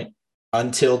this point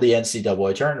until the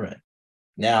NCAA tournament.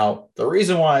 Now, the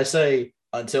reason why I say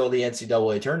until the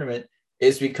NCAA tournament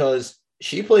is because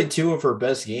she played 2 of her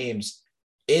best games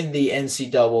in the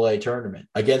NCAA tournament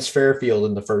against Fairfield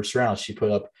in the first round. She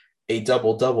put up a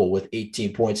double-double with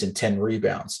 18 points and 10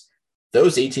 rebounds.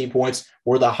 Those 18 points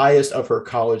were the highest of her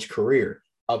college career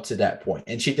up to that point,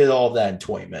 and she did all of that in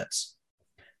 20 minutes.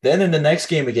 Then in the next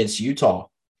game against Utah,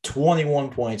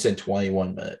 21 points in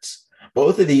 21 minutes.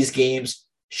 Both of these games,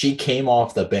 she came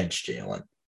off the bench, Jalen.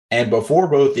 And before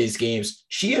both these games,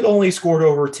 she had only scored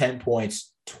over 10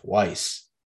 points twice.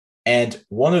 And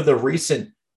one of the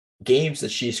recent games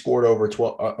that she scored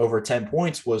over 10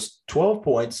 points was 12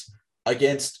 points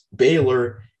against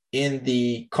Baylor in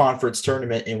the conference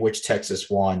tournament in which Texas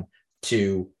won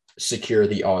to secure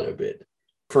the auto bid.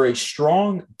 For a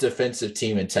strong defensive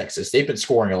team in Texas, they've been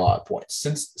scoring a lot of points.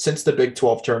 Since the Big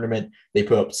 12 tournament, they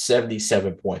put up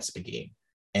 77 points a game.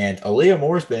 And Aaliyah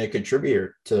Moore has been a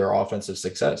contributor to their offensive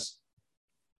success.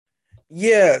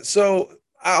 Yeah, so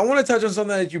I want to touch on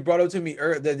something that you brought up to me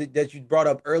that you brought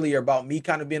up earlier about me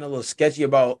kind of being a little sketchy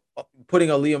about putting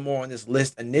Aaliyah Moore on this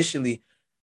list initially.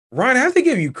 Ryan, I have to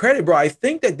give you credit, bro. I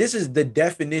think that this is the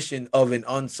definition of an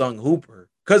unsung hooper.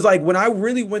 Because, like, when I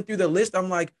really went through the list, I'm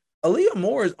like, Aaliyah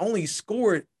Moore has only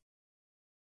scored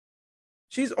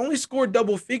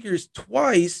double figures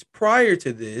twice prior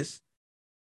to this.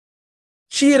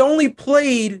 She had only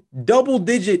played double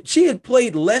digit. She had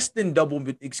played less than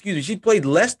she played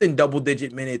less than double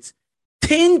digit minutes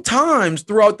 10 times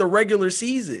throughout the regular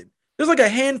season. There's like a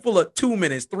handful of 2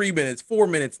 minutes, 3 minutes, 4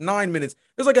 minutes, 9 minutes.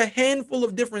 There's like a handful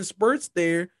of different spurts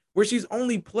there where she's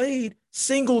only played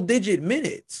single digit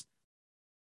minutes.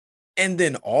 And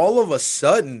then all of a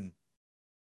sudden,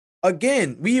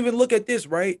 again, we even look at this,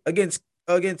 right? Against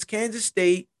Kansas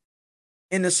State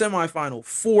in the semifinal,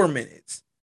 4 minutes.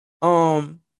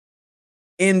 In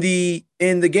the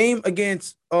game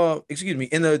against in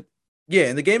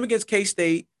the game against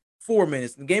K-State, 4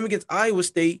 minutes. In the game against Iowa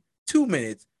State, 2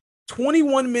 minutes.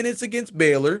 21 minutes against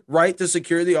Baylor, right, to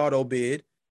secure the auto bid.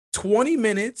 20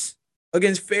 minutes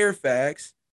against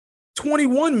Fairfax.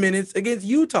 21 minutes against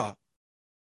Utah.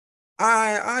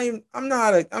 I'm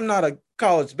not a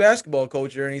college basketball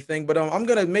coach or anything, but I'm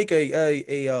gonna make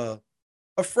a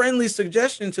friendly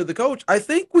suggestion to the coach. I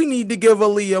think we need to give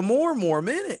Aaliyah more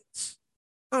minutes.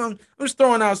 I'm just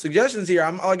throwing out suggestions here.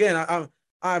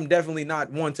 I'm definitely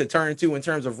not one to turn to in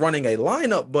terms of running a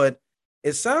lineup, but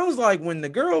it sounds like when the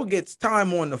girl gets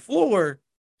time on the floor,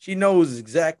 she knows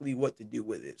exactly what to do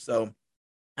with it. So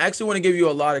I actually want to give you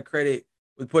a lot of credit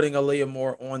with putting Aaliyah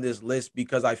Moore on this list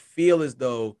because I feel as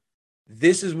though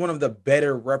this is one of the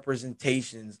better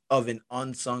representations of an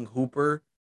unsung hooper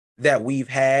that we've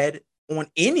had on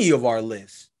any of our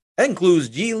lists. That includes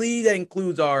G League, that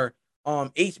includes our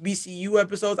HBCU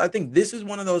episodes. I think this is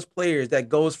one of those players that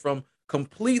goes from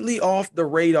completely off the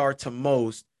radar to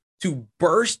most to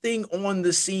bursting on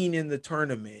the scene in the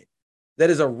tournament.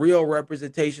 That is a real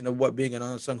representation of what being an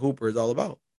unsung hooper is all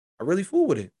about. I really fool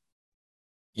with it.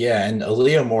 Yeah, and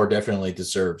Aaliyah Moore definitely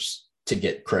deserves to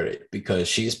get credit because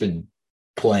she's been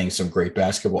playing some great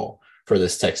basketball for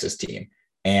this Texas team.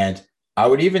 And I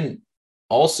would even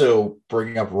also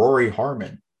bring up Rory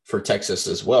Harmon for Texas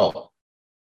as well.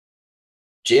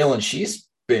 Jalen, she's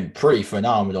been pretty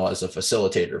phenomenal as a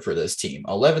facilitator for this team.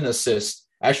 11 assists,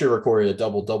 actually recorded a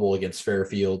double-double against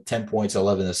Fairfield, 10 points,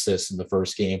 11 assists in the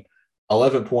first game,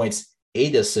 11 points,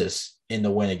 8 assists in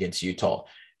the win against Utah.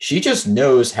 She just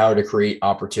knows how to create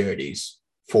opportunities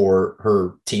for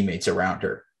her teammates around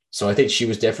her. So I think she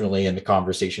was definitely in the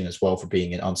conversation as well for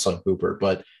being an unsung hooper.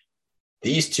 But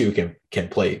these two can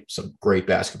play some great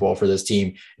basketball for this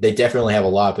team. They definitely have a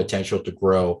lot of potential to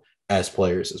grow as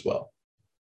players as well.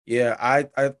 Yeah,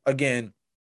 I again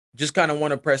just kind of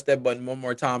want to press that button one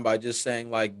more time by just saying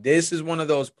like this is one of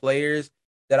those players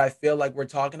that I feel like we're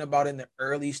talking about in the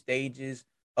early stages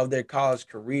of their college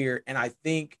career. And I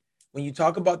think when you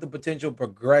talk about the potential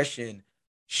progression,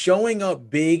 showing up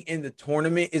big in the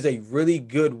tournament is a really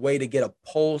good way to get a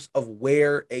pulse of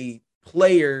where a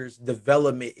player's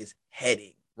development is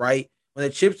heading, right? When the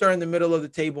chips are in the middle of the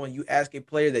table and you ask a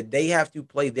player that they have to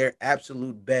play their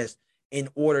absolute best in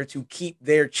order to keep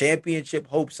their championship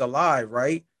hopes alive,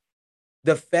 right?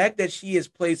 The fact that she has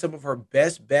played some of her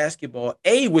best basketball,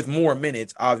 A, with more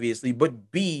minutes, obviously,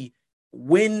 but B,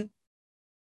 when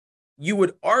you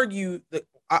would argue that,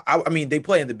 I mean, they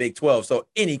play in the Big 12, so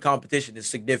any competition is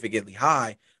significantly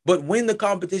high. But when the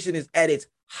competition is at its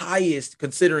highest,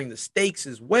 considering the stakes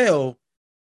as well,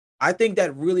 I think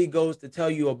that really goes to tell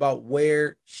you about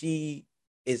where she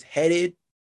is headed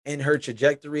and her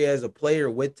trajectory as a player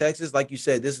with Texas. Like you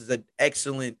said, this is an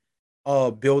excellent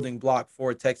building block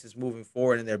for Texas moving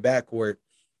forward in their backcourt.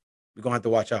 We're gonna have to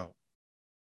watch out.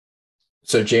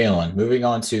 So, Jalen, moving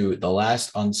on to the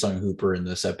last unsung hooper in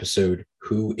this episode.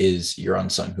 Who is your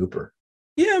unsung hooper?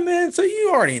 Yeah, man. So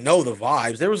you already know the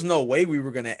vibes. There was no way we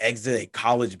were going to exit a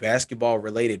college basketball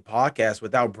related podcast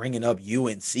without bringing up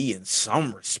UNC in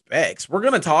some respects. We're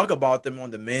going to talk about them on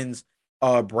the men's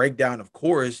breakdown, of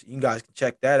course. You guys can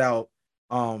check that out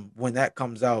when that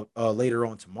comes out later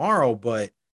on tomorrow.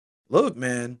 But look,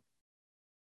 man,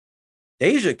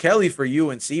 Deja Kelly for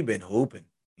UNC been hooping.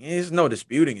 There's no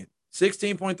disputing it.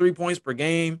 16.3 points per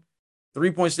game,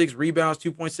 3.6 rebounds,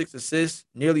 2.6 assists,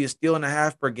 nearly a steal and a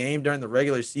half per game during the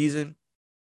regular season.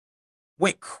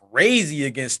 Went crazy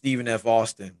against Stephen F.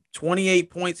 Austin. 28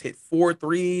 points, hit 4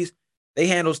 threes. They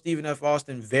handled Stephen F.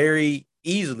 Austin very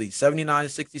easily.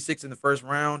 79-66 in the first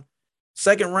round.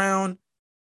 Second round,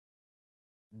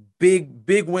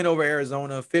 big win over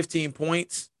Arizona, 15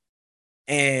 points.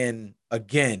 And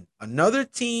again, another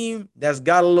team that's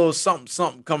got a little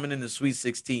something coming in the Sweet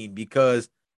 16 because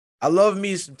I love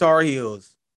me some Tar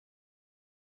Heels,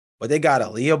 but they got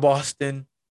Aaliyah Boston,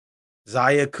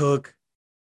 Zaya Cook,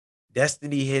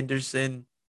 Destiny Henderson,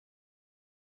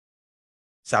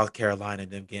 South Carolina,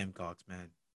 them Gamecocks,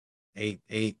 man.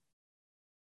 They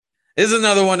This is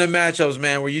another one of the matchups,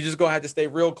 man, where you just gonna have to stay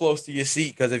real close to your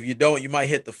seat because if you don't, you might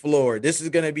hit the floor. This is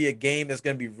gonna be a game that's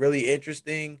gonna be really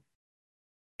interesting,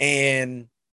 and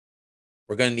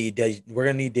we're gonna need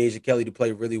Deja Kelly to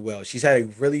play really well. She's had a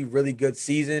really really good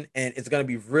season, and it's gonna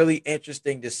be really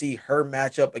interesting to see her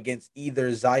match up against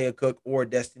either Zaya Cook or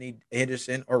Destiny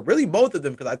Henderson, or really both of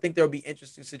them, because I think there'll be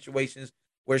interesting situations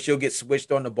where she'll get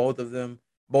switched on to both of them,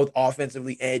 both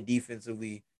offensively and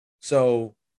defensively.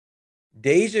 So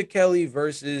Deja Kelly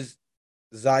versus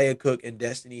Zaya Cook and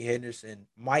Destiny Henderson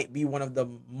might be one of the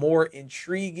more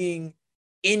intriguing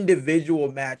individual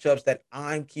matchups that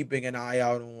I'm keeping an eye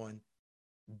out on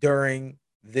during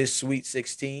this Sweet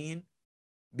 16,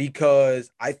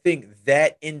 because I think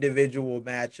that individual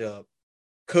matchup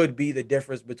could be the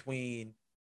difference between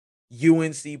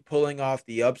UNC pulling off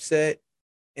the upset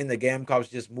and the Gamecocks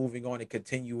just moving on and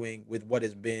continuing with what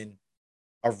has been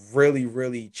a really,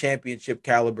 really championship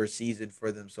caliber season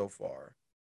for them so far.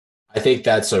 I think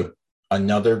that's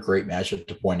another great matchup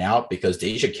to point out because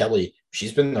Deja Kelly,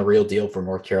 she's been the real deal for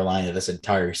North Carolina this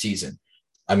entire season.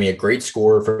 I mean, a great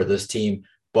scorer for this team,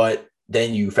 but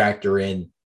then you factor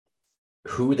in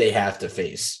who they have to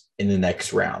face in the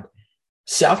next round.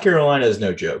 South Carolina is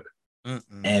no joke.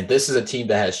 And this is a team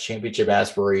that has championship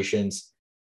aspirations.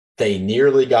 They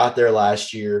nearly got there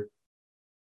last year.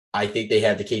 I think they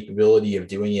have the capability of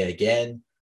doing it again.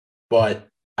 But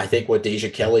I think what Deja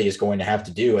Kelly is going to have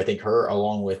to do, I think her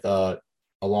along with Utsby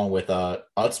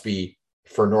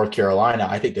for North Carolina,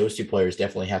 I think those two players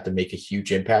definitely have to make a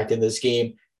huge impact in this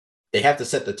game. They have to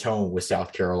set the tone with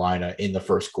South Carolina in the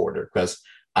first quarter, because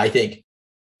I think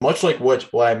much like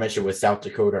what I mentioned with South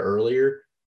Dakota earlier,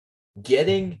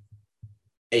 getting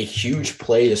a huge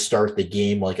play to start the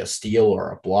game like a steal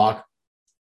or a block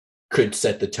could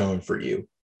set the tone for you.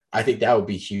 I think that would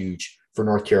be huge for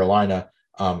North Carolina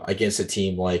against a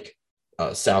team like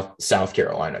South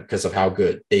Carolina because of how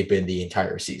good they've been the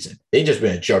entire season. They've just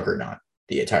been a juggernaut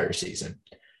the entire season.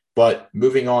 But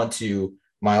moving on to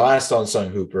my last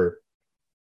unsung hooper,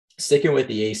 sticking with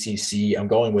the ACC, I'm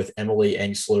going with Emily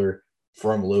Engsler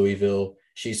from Louisville.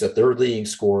 She's the third leading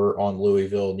scorer on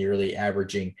Louisville, nearly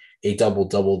averaging a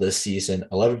double-double this season,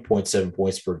 11.7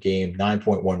 points per game,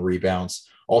 9.1 rebounds.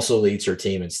 Also leads her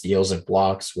team in steals and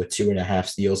blocks with 2.5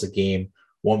 steals a game,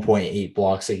 1.8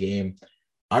 blocks a game.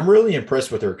 I'm really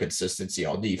impressed with her consistency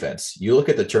on defense. You look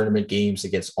at the tournament games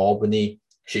against Albany,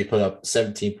 she put up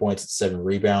 17 points and 7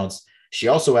 rebounds. She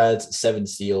also adds 7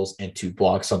 steals and 2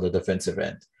 blocks on the defensive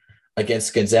end.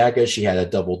 Against Gonzaga, she had a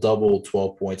double-double,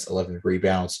 12 points, 11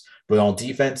 rebounds. But on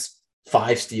defense,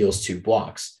 5 steals, 2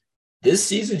 blocks. This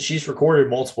season, she's recorded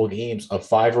multiple games of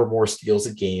 5 or more steals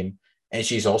a game, and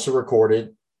she's also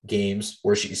recorded games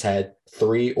where she's had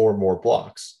 3 or more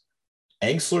blocks.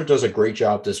 Engsler does a great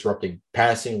job disrupting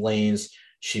passing lanes.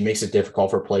 She makes it difficult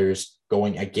for players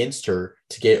going against her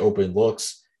to get open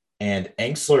looks, and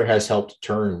Engsler has helped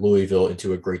turn Louisville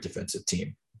into a great defensive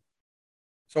team.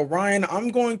 So, Ryan, I'm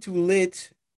going to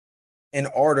let an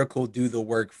article do the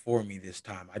work for me this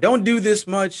time. I don't do this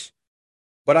much,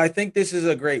 but I think this is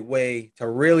a great way to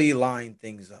really line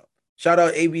things up. Shout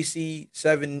out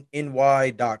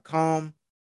ABC7ny.com.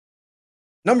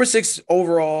 Number 6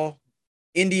 overall,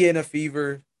 Indiana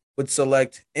Fever would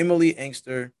select Emily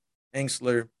Engsler,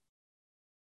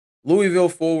 Louisville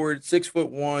forward,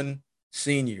 6'1",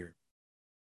 senior.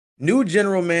 New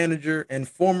general manager and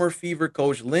former Fever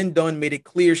coach Lynn Dunn made it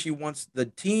clear she wants the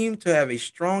team to have a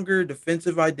stronger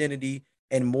defensive identity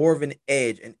and more of an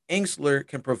edge, and Engsler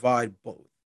can provide both.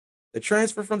 The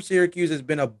transfer from Syracuse has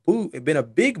been a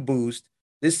big boost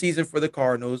this season for the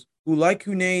Cardinals, who, like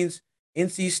Hunane's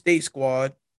NC State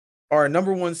squad, are a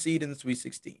number 1 seed in the Sweet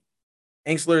 16.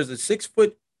 Engsler is a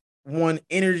 6'1"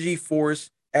 energy force,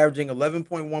 averaging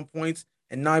 11.1 points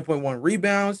and 9.1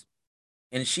 rebounds,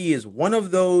 and she is one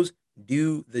of those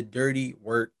do the dirty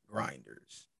work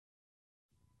grinders.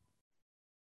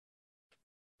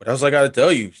 What else I got to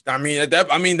tell you? I mean,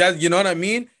 that you know what I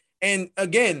mean? And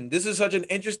again, this is such an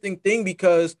interesting thing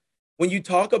because when you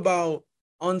talk about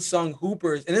unsung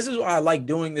hoopers, and this is why I like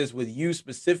doing this with you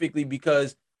specifically,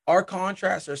 because our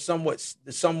contrasts are somewhat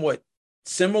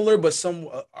similar, but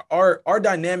our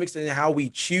dynamics and how we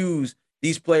choose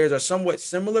these players are somewhat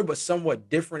similar, but somewhat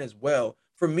different as well.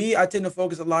 For me, I tend to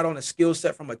focus a lot on a skill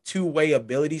set from a two-way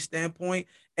ability standpoint.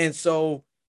 And so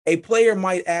a player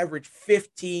might average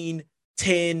 15,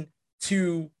 10,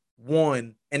 2,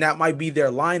 1, and that might be their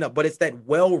lineup, but it's that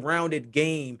well-rounded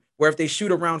game where if they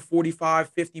shoot around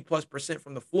 45, 50+%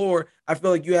 from the floor, I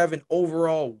feel like you have an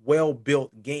overall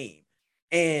well-built game.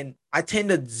 And I tend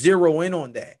to zero in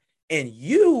on that. And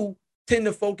you tend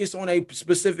to focus on a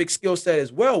specific skill set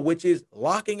as well, which is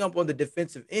locking up on the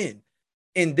defensive end.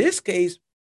 In this case,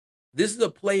 this is a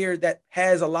player that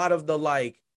has a lot of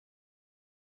the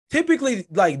typically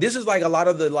this is a lot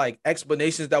of the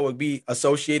explanations that would be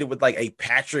associated with a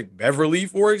Patrick Beverly,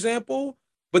 for example.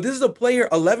 But this is a player,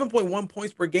 11.1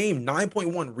 points per game,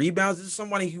 9.1 rebounds. This is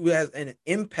somebody who has an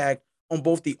impact on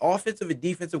both the offensive and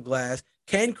defensive glass,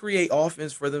 can create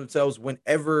offense for themselves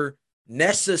whenever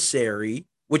necessary,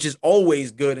 which is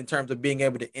always good in terms of being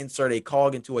able to insert a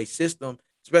cog into a system,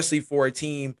 especially for a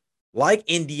team like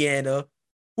Indiana,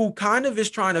 who kind of is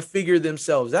trying to figure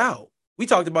themselves out. We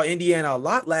talked about Indiana a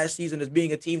lot last season as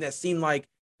being a team that seemed like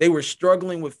they were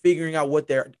struggling with figuring out what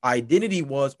their identity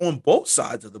was on both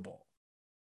sides of the ball.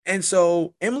 And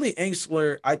so Emily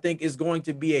Engstler, I think, is going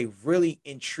to be a really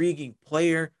intriguing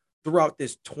player throughout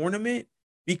this tournament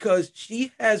because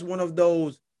she has one of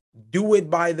those do it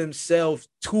by themselves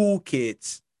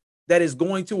toolkits that is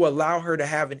going to allow her to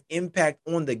have an impact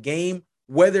on the game,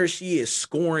 whether she is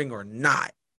scoring or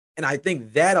not. And I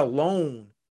think that alone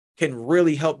can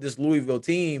really help this Louisville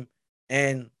team.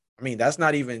 And I mean, that's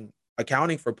not even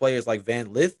accounting for players like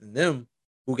Van Lith and them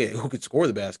who could score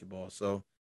the basketball. So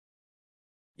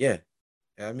yeah,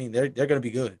 I mean, they're going to be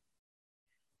good.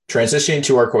 Transitioning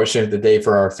to our question of the day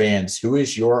for our fans, who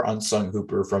is your unsung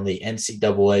hooper from the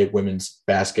NCAA women's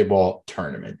basketball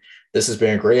tournament? This has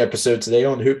been a great episode today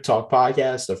on the Hoop Talk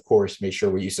podcast. Of course, make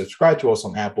sure you subscribe to us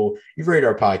on Apple. You rate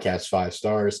our podcast 5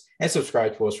 stars and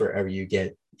subscribe to us wherever you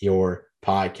get your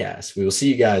podcasts. We will see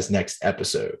you guys next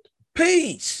episode.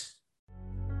 Peace.